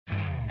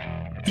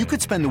You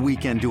could spend the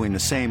weekend doing the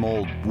same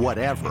old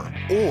whatever,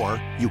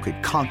 or you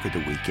could conquer the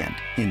weekend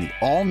in the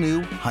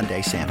all-new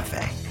Hyundai Santa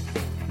Fe.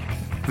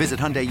 Visit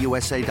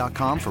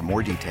HyundaiUSA.com for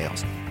more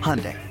details.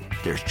 Hyundai,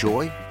 there's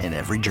joy in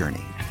every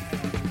journey.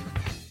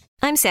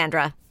 I'm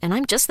Sandra, and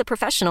I'm just the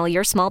professional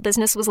your small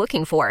business was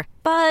looking for.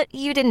 But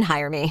you didn't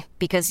hire me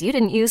because you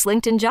didn't use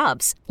LinkedIn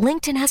Jobs.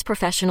 LinkedIn has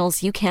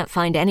professionals you can't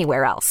find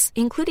anywhere else,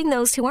 including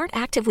those who aren't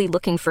actively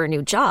looking for a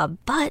new job,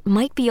 but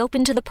might be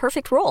open to the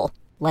perfect role,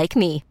 like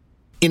me.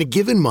 In a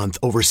given month,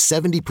 over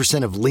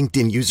 70% of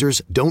LinkedIn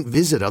users don't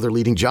visit other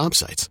leading job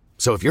sites.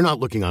 So if you're not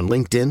looking on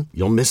LinkedIn,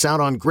 you'll miss out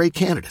on great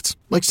candidates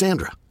like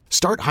Sandra.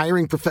 Start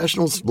hiring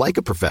professionals like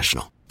a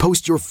professional.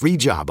 Post your free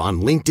job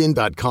on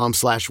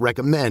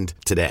linkedin.com/recommend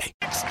today.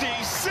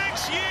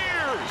 66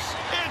 years.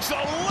 It's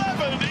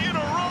 11 in a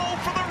row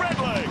for the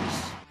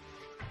Redlegs.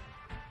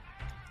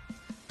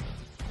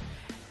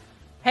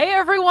 Hey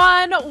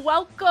everyone,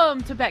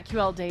 welcome to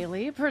BetQL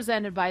Daily,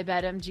 presented by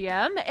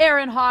BetMGM.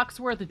 Aaron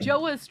Hawksworth,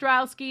 Joe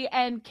Ostrowski,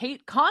 and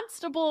Kate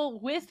Constable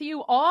with you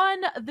on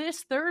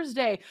this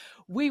Thursday.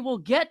 We will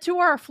get to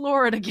our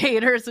Florida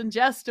Gators in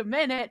just a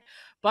minute.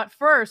 But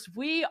first,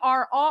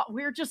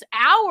 we're just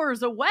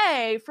hours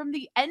away from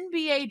the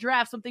NBA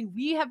draft, something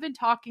we have been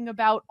talking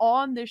about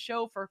on this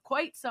show for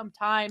quite some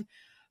time.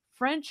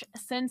 French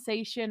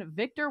sensation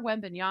Victor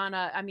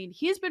Wembanyama. I mean,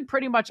 he's been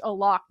pretty much a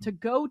lock to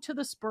go to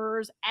the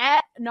Spurs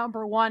at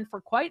number one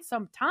for quite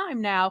some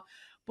time now,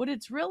 but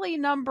it's really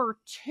number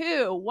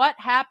two. What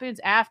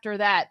happens after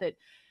that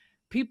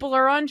people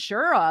are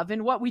unsure of?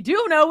 And what we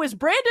do know is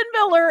Brandon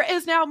Miller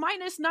is now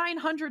minus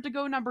 900 to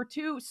go number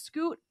two,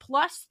 Scoot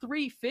plus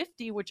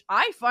 350, which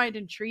I find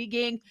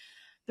intriguing.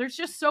 There's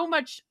just so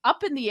much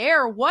up in the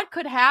air. What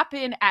could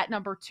happen at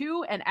number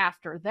two and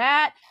after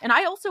that? And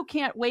I also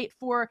can't wait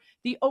for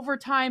the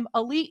overtime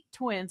elite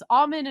twins,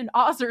 Amen and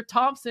Ozar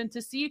Thompson,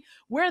 to see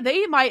where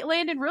they might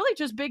land, and really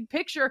just big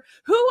picture,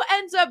 who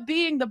ends up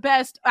being the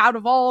best out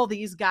of all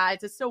these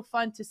guys. It's so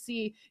fun to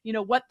see,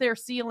 what their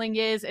ceiling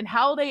is and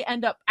how they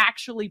end up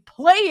actually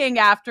playing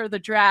after the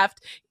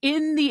draft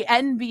in the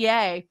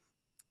NBA.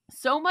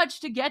 So much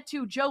to get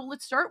to. Joe,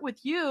 let's start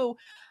with you.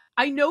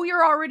 I know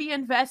you're already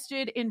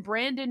invested in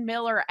Brandon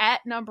Miller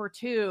at number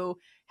two.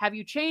 Have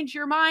you changed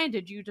your mind?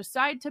 Did you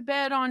decide to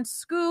bet on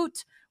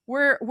Scoot?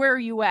 Where are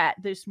you at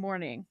this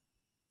morning?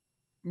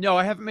 No,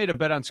 I haven't made a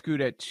bet on Scoot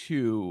at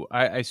two.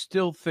 I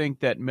still think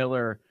that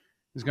Miller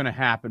is going to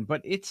happen,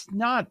 but it's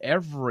not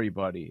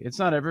everybody. It's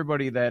not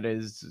everybody that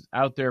is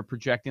out there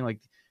projecting like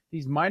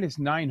these minus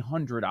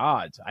 900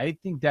 odds. I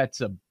think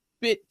that's a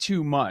bit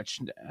too much.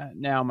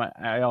 Now,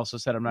 I also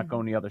said I'm not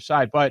going the other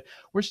side, but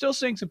we're still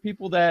seeing some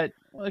people that,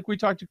 like we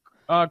talked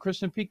to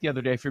Kristen Peak the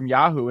other day from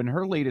Yahoo, in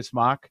her latest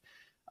mock,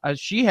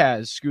 she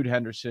has Scoot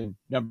Henderson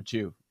number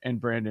two and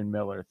Brandon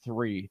Miller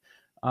three.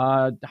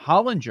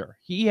 Hollinger,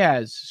 he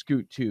has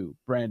Scoot two,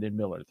 Brandon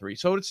Miller three.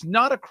 So it's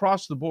not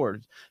across the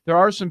board. There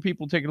are some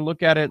people taking a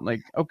look at it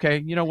like, okay,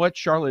 you know what?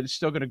 Charlotte is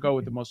still going to go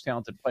with the most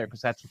talented player because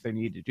that's what they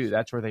need to do.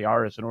 That's where they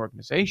are as an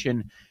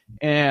organization.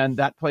 And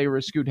that player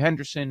is Scoot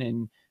Henderson,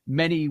 and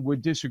many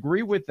would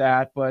disagree with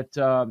that, but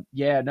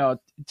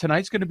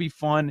tonight's going to be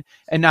fun.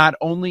 And not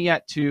only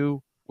at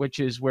two, which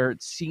is where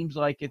it seems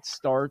like it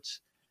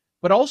starts,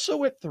 but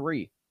also at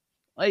three.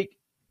 Like,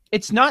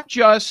 it's not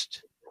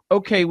just,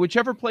 okay,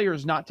 whichever player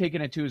is not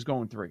taken at two is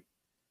going three.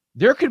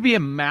 There could be a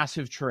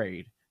massive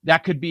trade.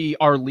 That could be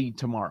our lead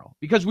tomorrow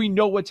because we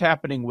know what's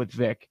happening with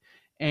Vic.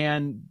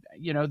 And,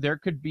 there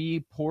could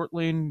be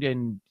Portland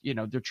and,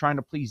 they're trying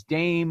to please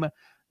Dame.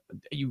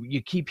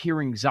 You keep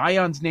hearing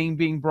Zion's name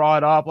being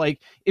brought up.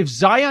 Like, if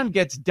Zion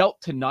gets dealt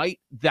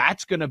tonight,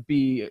 that's going to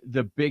be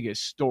the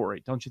biggest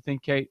story. Don't you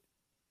think, Kate?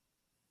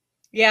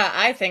 Yeah,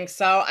 I think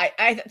so.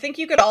 I think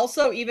you could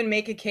also even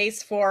make a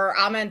case for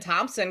Amen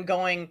Thompson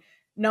going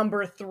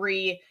number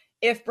three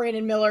if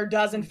Brandon Miller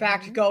does in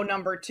fact go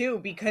number two,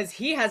 because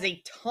he has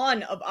a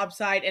ton of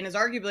upside and is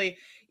arguably,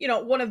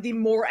 one of the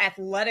more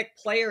athletic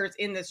players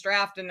in this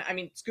draft. And I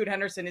mean, Scoot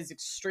Henderson is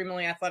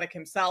extremely athletic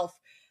himself.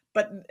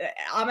 But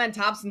Amen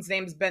Thompson's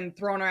name has been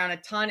thrown around a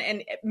ton,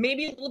 and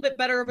maybe a little bit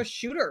better of a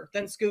shooter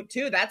than Scoot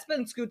too. That's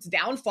been Scoot's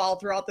downfall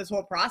throughout this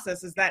whole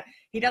process, is that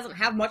he doesn't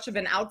have much of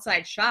an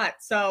outside shot.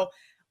 So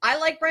I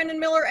like Brandon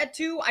Miller at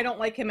two. I don't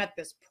like him at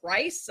this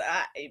price.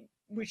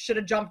 We should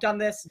have jumped on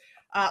this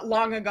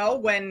long ago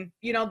when,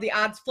 the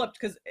odds flipped,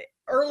 because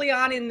early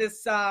on in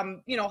this,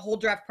 whole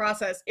draft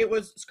process, it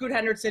was Scoot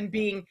Henderson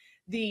being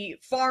the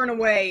far and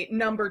away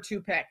number two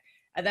pick.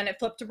 And then it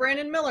flipped to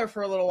Brandon Miller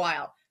for a little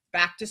while.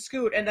 Back to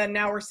Scoot, and then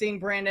now we're seeing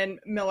Brandon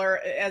Miller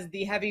as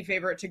the heavy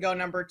favorite to go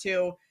number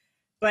two.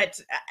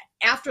 But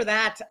after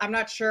that, I'm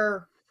not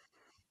sure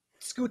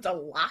Scoot's a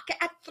lock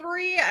at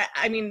three.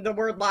 I mean, the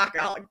word lock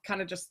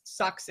kind of just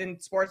sucks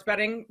in sports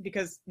betting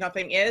because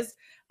nothing is.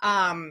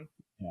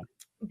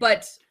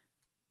 But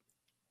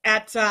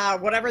at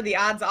whatever the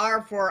odds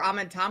are for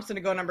Amen Thompson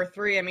to go number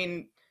three, I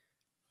mean,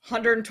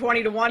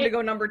 120 to 1 to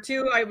go number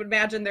two. I would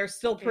imagine they're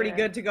still pretty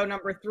good to go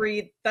number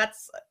three.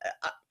 That's,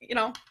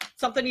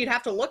 something you'd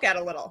have to look at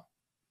a little.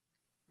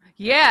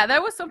 Yeah,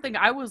 that was something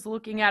I was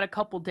looking at a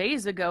couple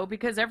days ago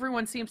because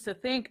everyone seems to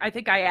think, I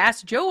think I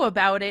asked Joe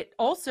about it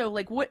also,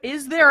 like, what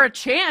is there a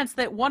chance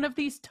that one of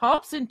these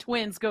Thompson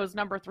twins goes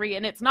number 3?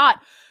 And it's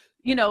not,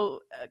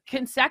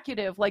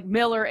 consecutive like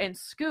Miller and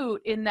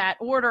Scoot in that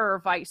order or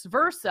vice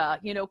versa.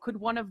 Could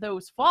one of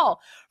those fall?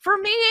 For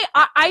me,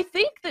 I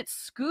think that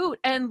Scoot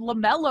and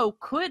LaMelo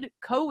could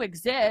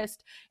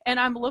coexist. And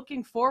I'm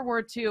looking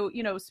forward to,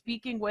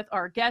 speaking with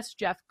our guest,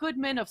 Jeff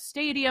Goodman of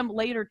Stadium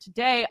later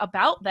today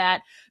about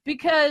that,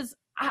 because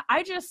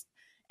I just,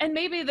 and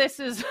maybe this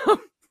is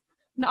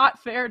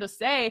not fair to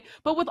say,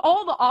 but with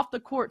all the off the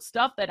court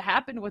stuff that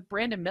happened with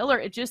Brandon Miller,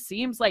 it just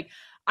seems like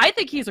I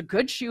think he's a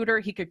good shooter.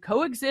 He could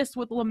coexist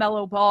with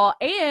LaMelo Ball,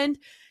 and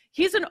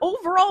he's an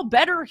overall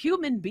better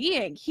human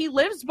being. He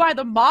lives by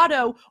the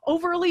motto,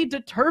 overly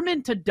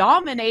determined to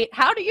dominate.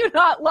 How do you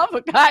not love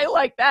a guy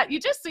like that? He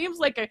just seems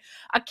like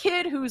a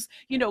kid who's,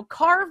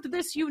 carved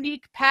this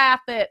unique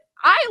path that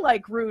I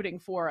like rooting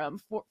for him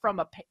from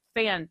a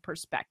fan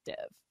perspective.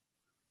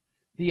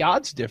 The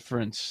odds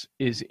difference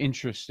is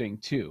interesting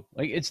too.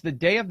 Like, it's the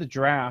day of the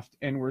draft,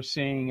 and we're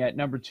seeing at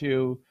number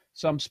 2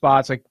 some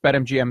spots like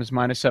BetMGM is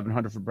minus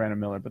 700 for Brandon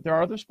Miller, but there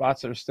are other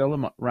spots that are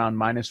still around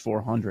minus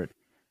 400.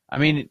 I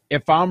mean,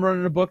 if I'm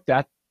running a book,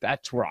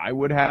 that's where I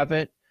would have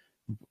it,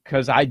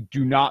 because I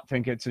do not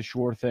think it's a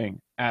sure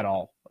thing at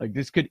all. Like,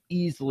 this could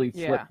easily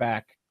flip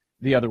back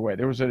the other way.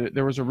 There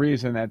was a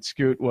reason that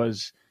Scoot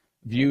was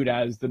viewed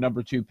as the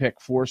number 2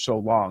 pick for so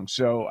long.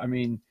 So, I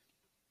mean,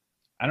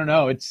 I don't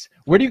know.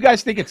 Where do you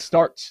guys think it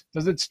starts?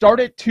 Does it start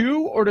at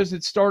 2 or does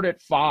it start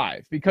at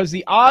 5? Because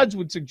the odds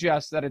would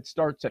suggest that it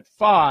starts at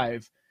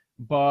 5,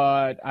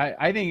 but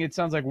I think it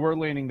sounds like we're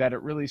leaning that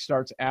it really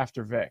starts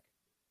after Vic.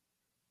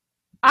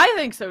 I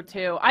think so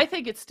too. I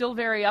think it's still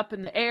very up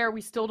in the air.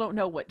 We still don't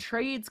know what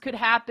trades could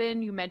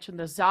happen. You mentioned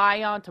the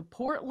Zion to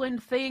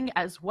Portland thing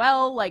as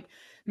well. Like,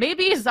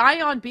 maybe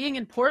Zion being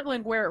in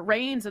Portland where it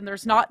rains and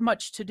there's not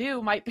much to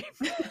do might be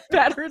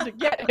better to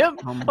get him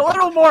a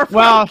little more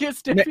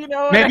focused, if you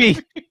know what I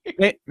mean.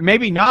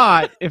 Maybe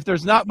not if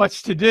there's not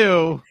much to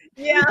do.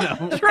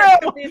 Yeah,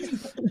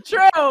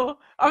 True.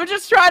 I'm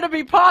just trying to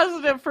be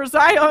positive for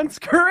Zion's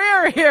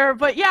career here.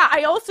 But yeah,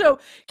 I also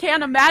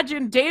can't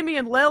imagine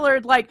Damian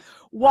Lillard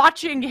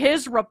watching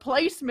his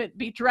replacement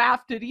be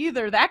drafted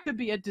either. That could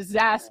be a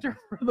disaster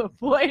for the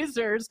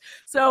Blazers.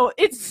 So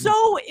it's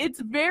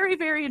very,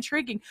 very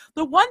intriguing.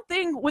 The one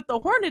thing with the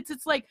Hornets,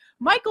 it's like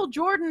Michael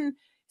Jordan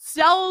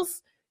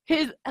sells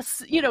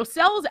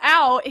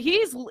out.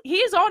 He's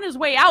on his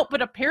way out,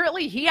 but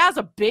apparently he has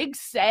a big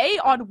say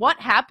on what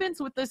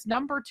happens with this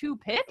number 2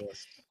 pick.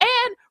 Yes.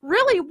 And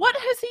really, what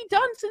has he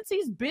done since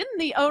he's been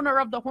the owner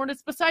of the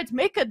Hornets besides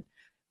make a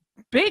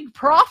big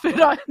profit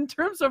in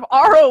terms of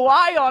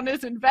ROI on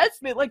his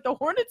investment? Like, the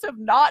Hornets have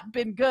not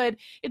been good.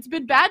 It's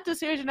been bad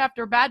decision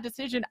after bad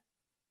decision.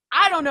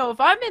 I don't know if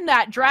I'm in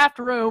that draft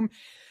room.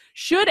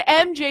 Should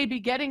MJ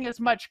be getting as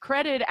much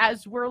credit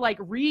as we're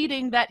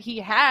reading that he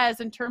has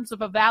in terms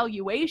of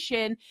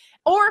evaluation,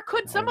 or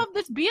could some of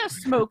this be a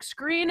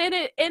smokescreen and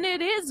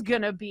it is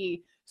gonna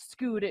be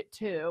Scoot at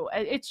 2?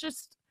 It's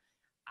just,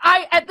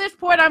 at this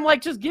point I'm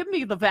like, just give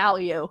me the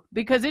value,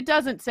 because it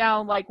doesn't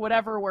sound like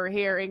whatever we're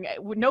hearing,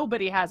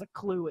 nobody has a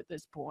clue at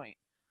this point.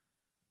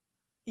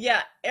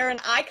 Yeah, Aaron,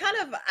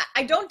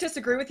 I don't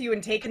disagree with you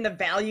in taking the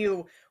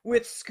value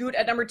with Scoot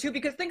at number 2,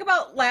 because think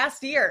about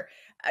last year.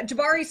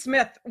 Jabari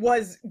Smith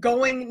was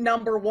going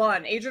number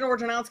 1. Adrian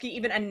Wojnarowski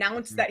even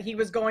announced that he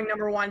was going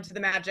number 1 to the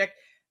Magic.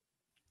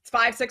 It's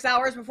 5-6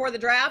 hours before the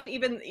draft,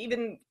 even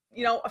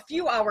a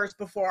few hours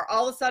before.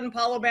 All of a sudden,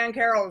 Paolo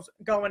Banchero's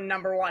going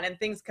number 1, and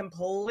things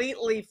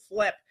completely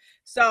flip.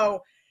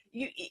 So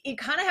you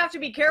kind of have to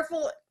be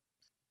careful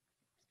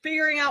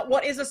figuring out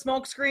what is a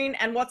smokescreen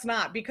and what's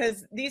not,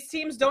 because these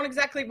teams don't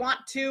exactly want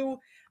to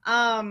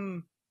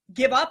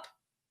give up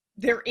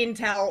their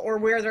intel or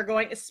where they're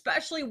going,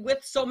 especially with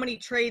so many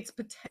trades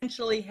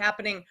potentially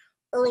happening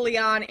early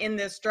on in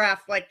this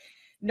draft. Like,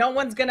 no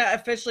one's going to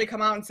officially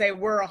come out and say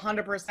we're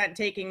 100%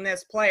 taking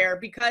this player,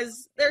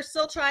 because they're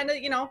still trying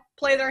to,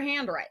 play their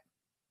hand right.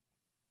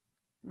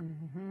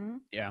 Mm-hmm.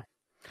 Yeah.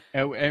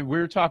 And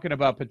we're talking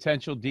about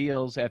potential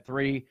deals at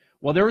 3.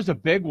 Well, there was a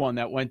big one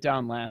that went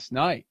down last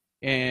night,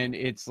 and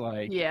it's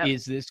like,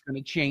 is this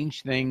going to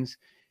change things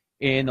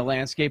in the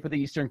landscape of the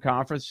Eastern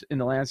Conference, in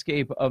the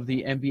landscape of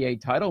the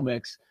NBA title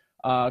mix?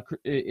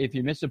 If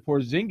you miss it,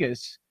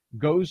 Porzingis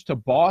goes to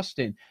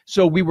Boston.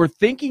 So we were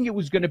thinking it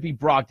was going to be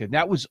Brogdon.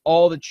 That was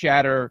all the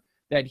chatter,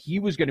 that he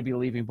was going to be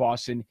leaving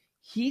Boston.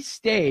 He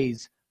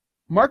stays.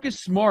 Marcus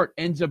Smart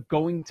ends up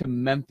going to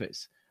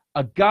Memphis.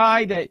 A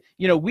guy that,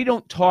 we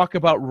don't talk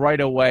about right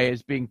away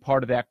as being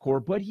part of that core,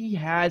 but he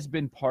has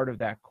been part of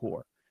that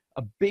core,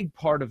 a big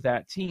part of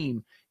that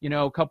team.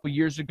 A couple of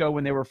years ago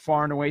when they were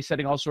far and away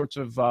setting all sorts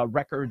of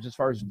records as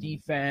far as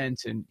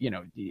defense and,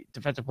 the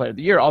defensive player of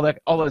the year, all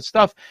that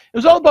stuff. It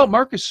was all about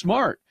Marcus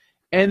Smart.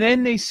 And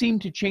then they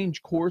seemed to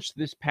change course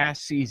this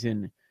past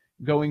season,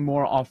 going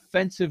more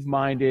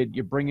offensive-minded.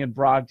 You bring in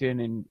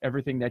Brogdon and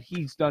everything that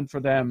he's done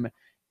for them,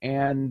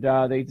 and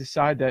they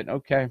decide that,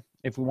 okay,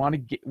 if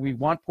we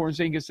want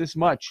Porzingis this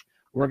much,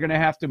 we're going to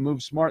have to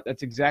move smart.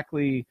 That's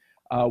exactly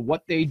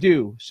what they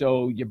do.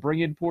 So you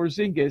bring in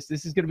Porzingis.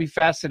 This is going to be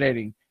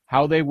fascinating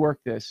how they work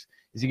this.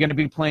 Is he going to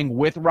be playing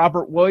with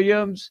Robert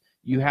Williams?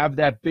 You have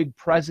that big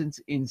presence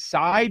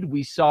inside.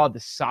 We saw the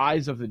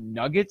size of the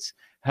Nuggets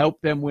help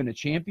them win a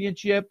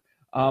championship.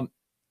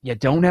 You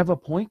don't have a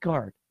point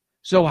guard.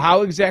 So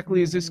how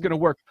exactly is this going to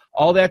work?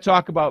 All that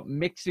talk about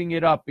mixing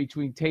it up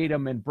between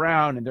Tatum and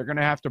Brown, and they're going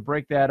to have to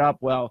break that up.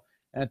 Well,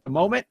 at the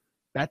moment,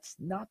 that's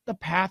not the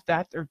path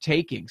that they're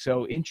taking.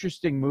 So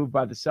interesting move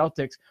by the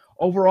Celtics.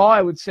 Overall,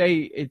 I would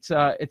say it's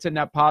a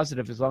net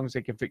positive as long as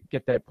they can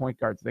get that point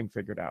guard thing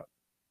figured out.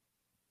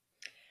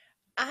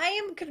 I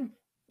am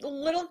a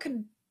little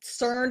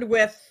concerned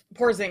with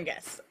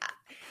Porzingis.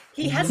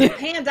 He hasn't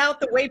panned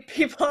out the way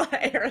people,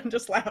 Aaron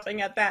just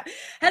laughing at that,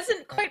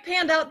 hasn't quite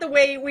panned out the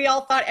way we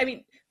all thought. I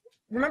mean,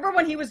 remember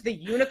when he was the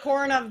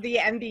unicorn of the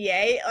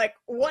NBA? Like,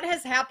 what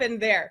has happened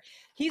there?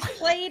 He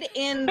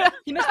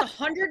missed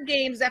 100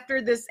 games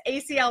after this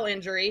ACL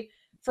injury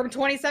from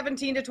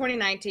 2017 to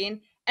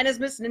 2019 and has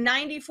missed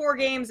 94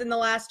 games in the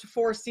last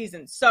 4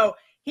 seasons. So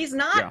he's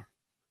not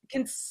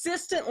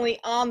consistently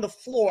on the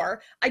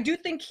floor. I do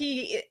think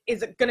he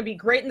is going to be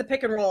great in the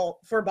pick and roll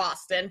for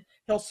Boston.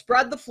 He'll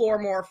spread the floor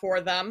more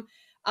for them.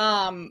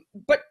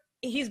 But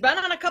he's been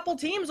on a couple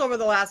teams over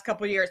the last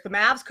couple of years. The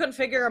Mavs couldn't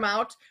figure him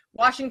out.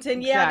 Washington,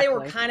 they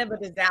were kind of a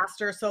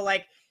disaster. So,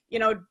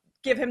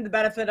 give him the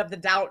benefit of the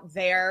doubt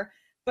there.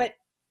 But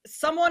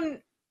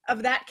someone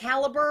of that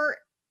caliber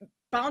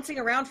bouncing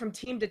around from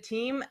team to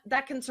team,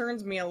 that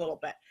concerns me a little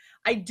bit.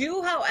 I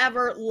do,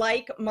 however,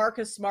 like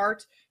Marcus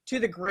Smart to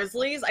the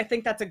Grizzlies. I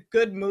think that's a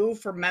good move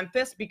for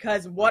Memphis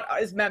because what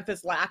is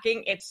Memphis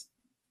lacking? It's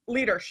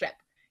leadership.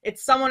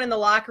 It's someone in the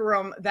locker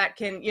room that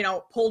can,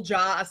 pull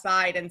Ja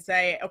aside and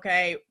say,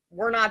 okay,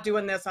 we're not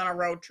doing this on a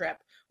road trip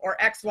or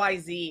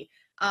XYZ.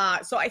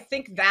 So I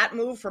think that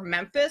move for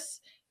Memphis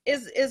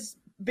is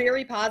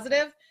very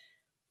positive.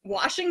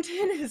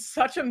 Washington is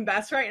such a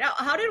mess right now.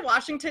 How did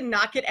Washington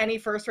not get any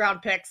first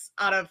round picks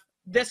out of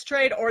this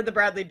trade or the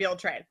Bradley Beal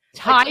trade?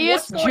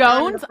 Tyus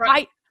Jones?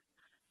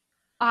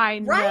 I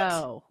know.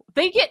 Right?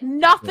 They get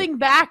nothing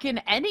back in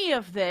any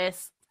of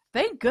this.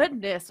 Thank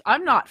goodness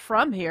I'm not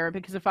from here,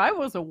 because if I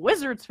was a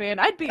Wizards fan,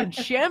 I'd be in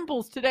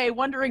shambles today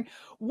wondering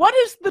what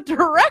is the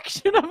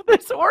direction of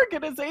this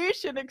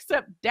organization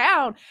except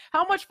down.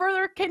 How much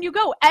further can you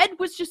go? Ed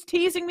was just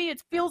teasing me.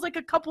 It feels like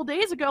a couple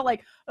days ago,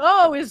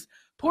 is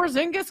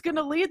Porzingis going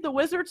to lead the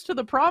Wizards to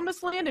the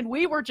promised land? And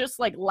we were just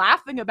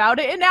laughing about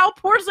it. And now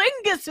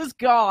Porzingis is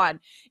gone.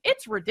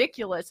 It's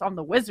ridiculous on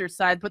the Wizards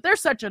side, but they're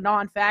such a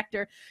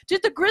non-factor.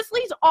 Did the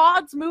Grizzlies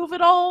odds move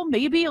at all?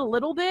 Maybe a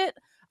little bit.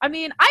 I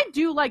mean, I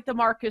do like the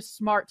Marcus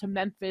Smart to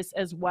Memphis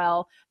as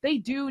well. They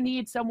do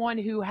need someone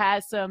who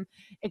has some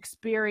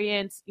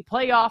experience,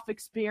 playoff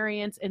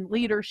experience and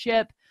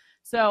leadership.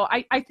 So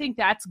I think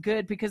that's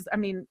good because,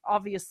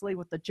 obviously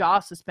with the jaw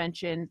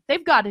suspension,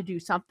 they've got to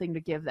do something to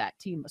give that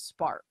team a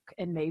spark.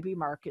 And maybe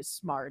Marcus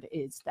Smart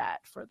is that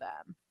for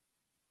them.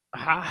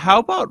 How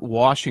about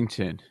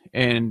Washington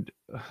and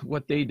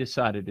what they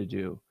decided to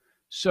do?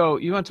 So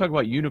you want to talk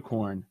about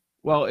unicorn?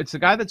 Well, it's the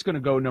guy that's going to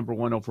go number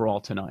 1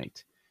 overall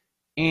tonight.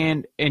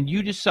 And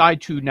you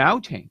decide to now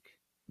tank.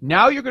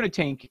 Now you're going to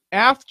tank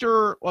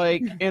after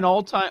an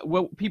all-time,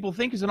 what people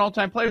think is an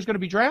all-time player is going to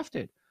be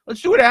drafted.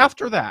 Let's do it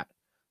after that.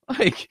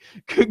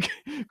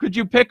 Could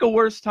you pick a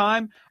worse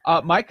time?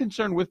 My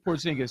concern with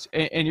Porzingis,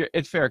 and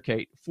it's fair,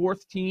 Kate,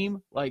 4th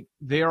team,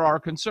 there are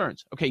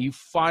concerns. Okay, you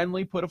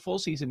finally put a full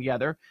season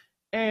together,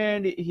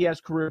 and he has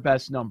career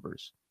best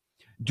numbers.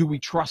 Do we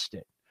trust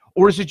it?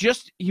 Or is it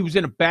just he was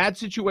in a bad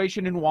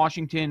situation in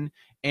Washington,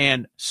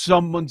 and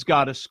someone's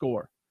got to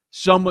score?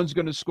 Someone's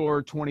going to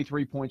score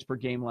 23 points per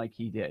game like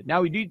he did.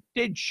 Now, he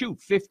did shoot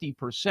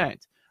 50%,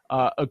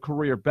 a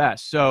career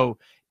best. So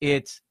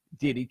did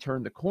he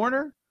turn the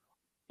corner?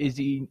 Is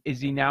he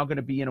now going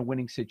to be in a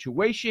winning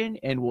situation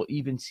and we'll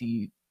even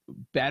see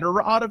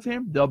better out of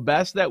him? The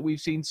best that we've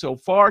seen so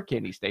far.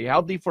 Can he stay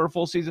healthy for a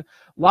full season?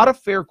 A lot of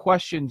fair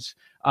questions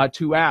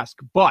to ask.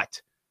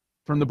 But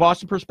from the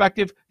Boston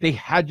perspective, they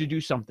had to do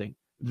something.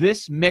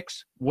 This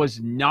mix was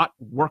not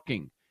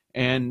working.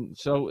 And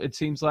so it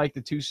seems like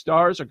the 2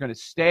 stars are going to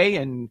stay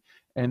and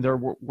they're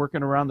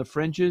working around the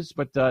fringes,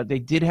 but they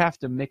did have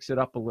to mix it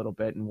up a little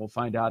bit, and we'll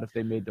find out if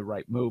they made the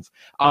right move.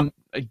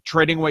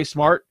 Trading away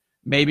Smart,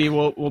 maybe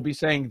we'll be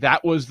saying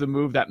that was the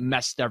move that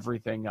messed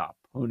everything up.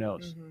 Who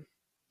knows? Mm-hmm.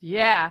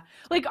 Yeah.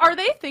 Are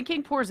they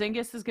thinking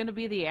Porzingis is going to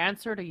be the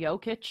answer to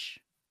Jokic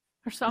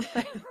or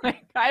something?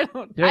 I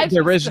don't.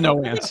 There is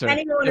no answer.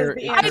 Anyone is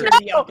the answer I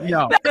know. to Jokic.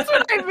 No. That's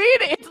what I mean.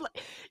 It's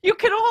you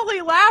can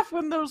only laugh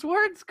when those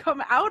words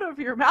come out of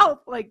your mouth.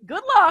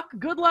 Good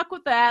luck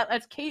with that.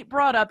 As Kate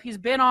brought up, he's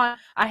been on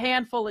a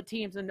handful of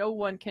teams, and no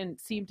one can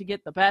seem to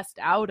get the best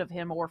out of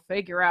him or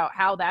figure out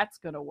how that's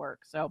going to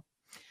work. So,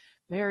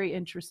 very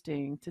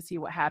interesting to see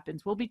what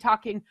happens. We'll be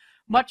talking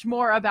much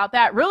more about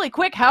that really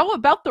quick. How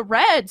about the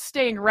Reds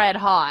staying red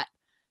hot?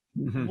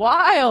 Mm-hmm.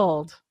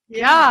 Wild.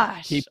 Yeah.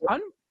 Gosh.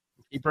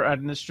 Keep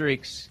riding the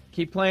streaks.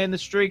 Keep playing the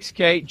streaks,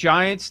 Kate.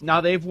 Giants, now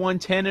they've won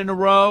 10 in a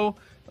row.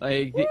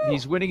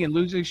 These winning and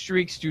losing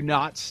streaks do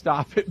not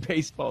stop at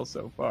baseball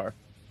so far.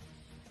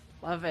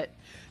 Love it.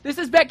 This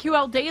is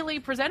BetQL Daily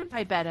presented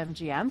by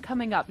BetMGM.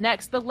 Coming up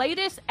next, the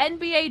latest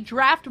NBA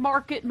draft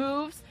market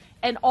moves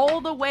and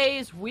all the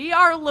ways we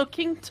are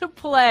looking to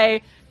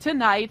play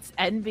tonight's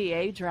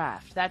NBA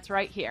draft. That's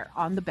right here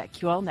on the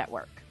BetQL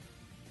Network.